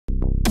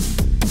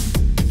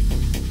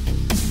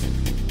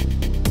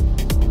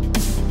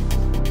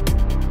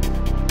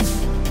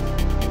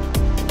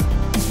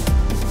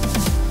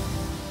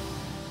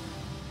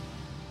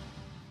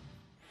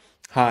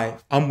Hi,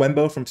 I'm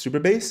Wembo from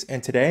Supabase,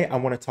 and today I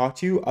want to talk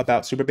to you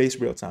about Supabase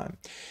Realtime.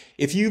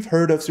 If you've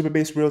heard of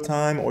Supabase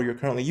Realtime or you're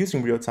currently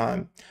using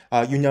Realtime,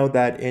 you know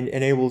that it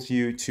enables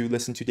you to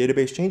listen to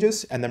database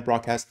changes and then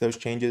broadcast those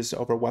changes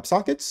over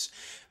WebSockets.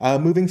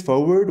 Moving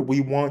forward, we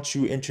want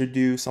to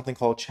introduce something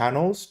called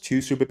channels to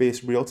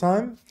Supabase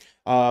Realtime.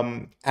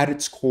 At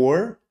its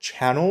core,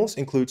 channels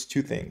includes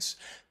two things.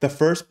 The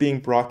first being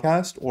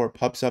broadcast or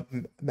pub/sub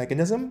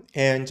mechanism,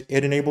 and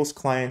it enables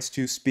clients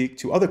to speak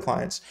to other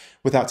clients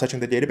without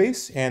touching the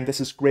database. And this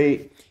is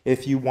great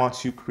if you want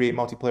to create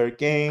multiplayer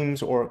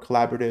games or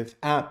collaborative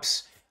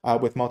apps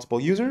with multiple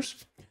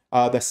users.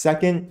 The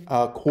second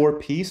core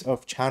piece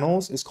of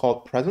channels is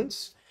called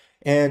presence.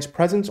 And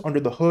presence under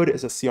the hood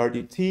is a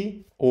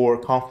CRDT or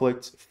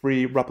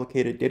conflict-free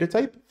replicated data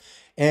type.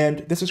 And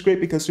this is great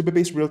because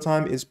Supabase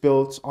Realtime is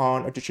built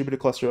on a distributed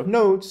cluster of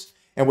nodes.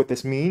 And what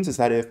this means is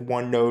that if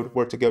one node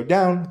were to go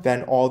down,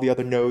 then all the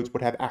other nodes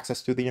would have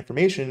access to the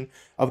information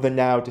of the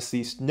now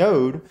deceased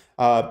node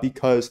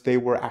because they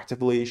were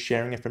actively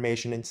sharing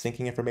information and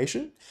syncing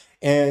information.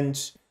 And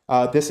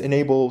this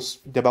enables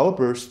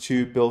developers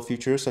to build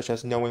features such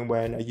as knowing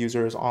when a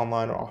user is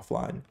online or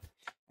offline.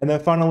 And then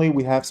finally,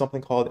 we have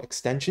something called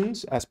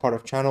extensions as part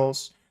of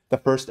channels. The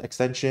first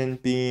extension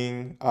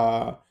being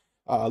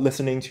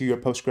listening to your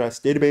Postgres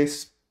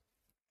database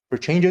for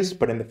changes,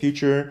 but in the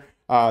future,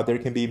 there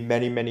can be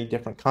many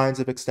different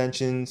kinds of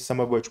extensions, some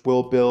of which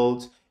we'll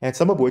build, and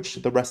some of which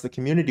the rest of the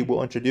community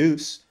will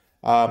introduce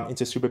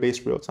into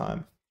Supabase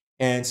Realtime.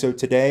 And so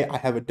today I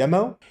have a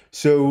demo.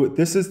 So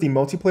this is the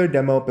multiplayer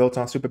demo built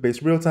on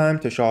Supabase Realtime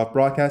to show off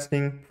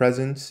broadcasting,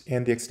 presence,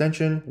 and the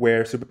extension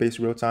where Supabase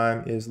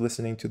Realtime is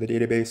listening to the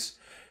database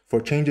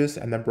for changes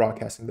and then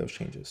broadcasting those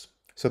changes.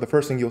 So the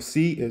first thing you'll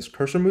see is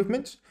cursor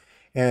movement,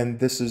 and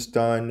this is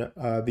done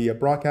via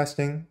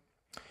broadcasting.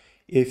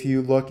 If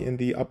you look in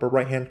the upper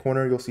right-hand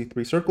corner, you'll see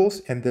 3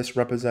 circles, and this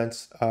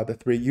represents the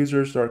 3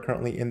 users that are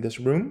currently in this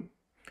room.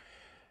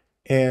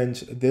 And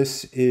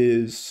this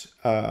is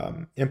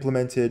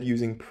implemented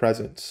using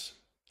presence.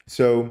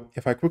 So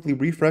if I quickly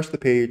refresh the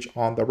page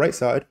on the right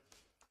side,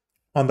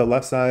 on the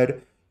left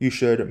side, you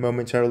should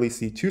momentarily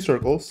see 2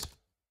 circles,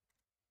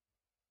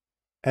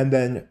 and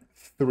then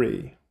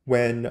 3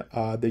 when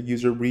the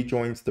user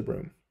rejoins the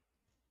room.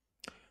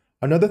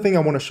 Another thing I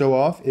want to show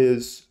off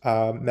is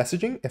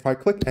messaging. If I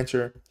click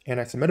enter and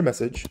I submit a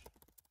message,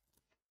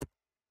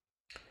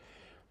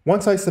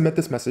 once I submit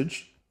this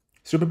message,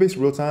 Supabase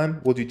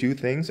Realtime will do 2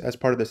 things as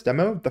part of this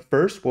demo. The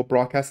first will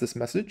broadcast this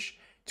message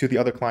to the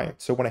other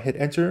client. So when I hit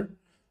enter,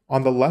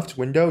 on the left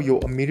window,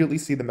 you'll immediately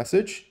see the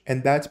message,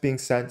 and that's being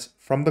sent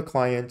from the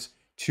client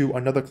to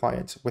another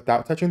client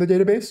without touching the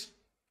database.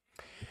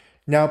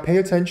 Now pay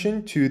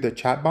attention to the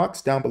chat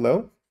box down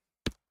below.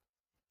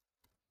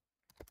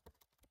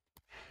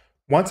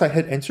 Once I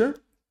hit enter,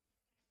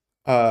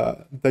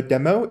 the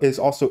demo is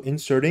also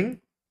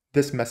inserting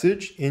this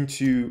message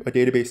into a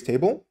database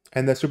table,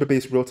 and the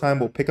Supabase Realtime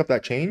will pick up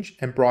that change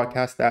and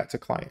broadcast that to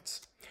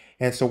clients.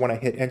 And so when I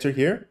hit enter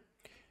here,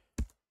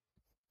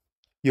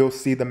 you'll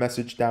see the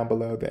message down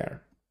below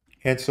there.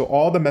 And so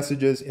all the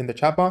messages in the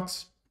chat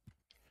box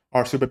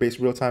are Supabase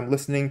Realtime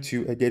listening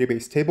to a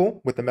database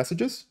table with the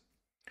messages.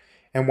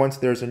 And once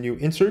there's a new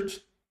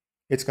insert,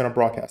 it's going to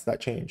broadcast that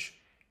change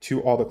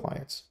to all the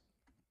clients.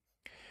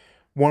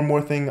 One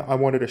more thing I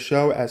wanted to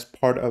show as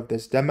part of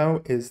this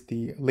demo is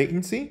the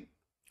latency.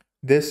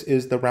 This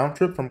is the round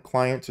trip from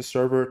client to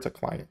server to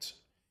client.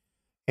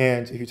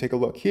 And if you take a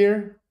look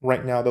here,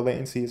 right now the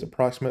latency is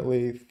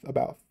approximately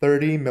about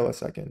 30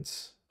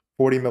 milliseconds,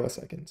 40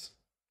 milliseconds.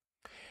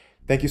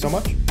 Thank you so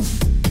much.